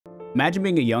Imagine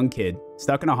being a young kid,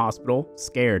 stuck in a hospital,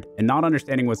 scared, and not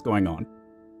understanding what's going on.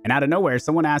 And out of nowhere,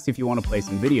 someone asks you if you want to play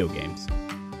some video games.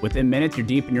 Within minutes, you're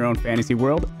deep in your own fantasy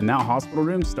world, and that hospital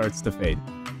room starts to fade.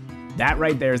 That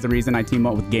right there is the reason I team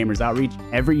up with Gamers Outreach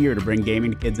every year to bring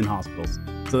gaming to kids in hospitals,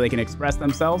 so they can express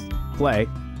themselves, play,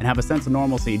 and have a sense of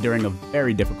normalcy during a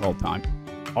very difficult time.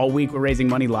 All week, we're raising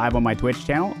money live on my Twitch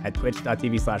channel at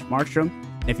twitch.tv/markstrom.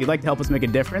 And if you'd like to help us make a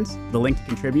difference, the link to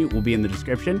contribute will be in the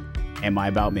description and my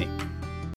About Me.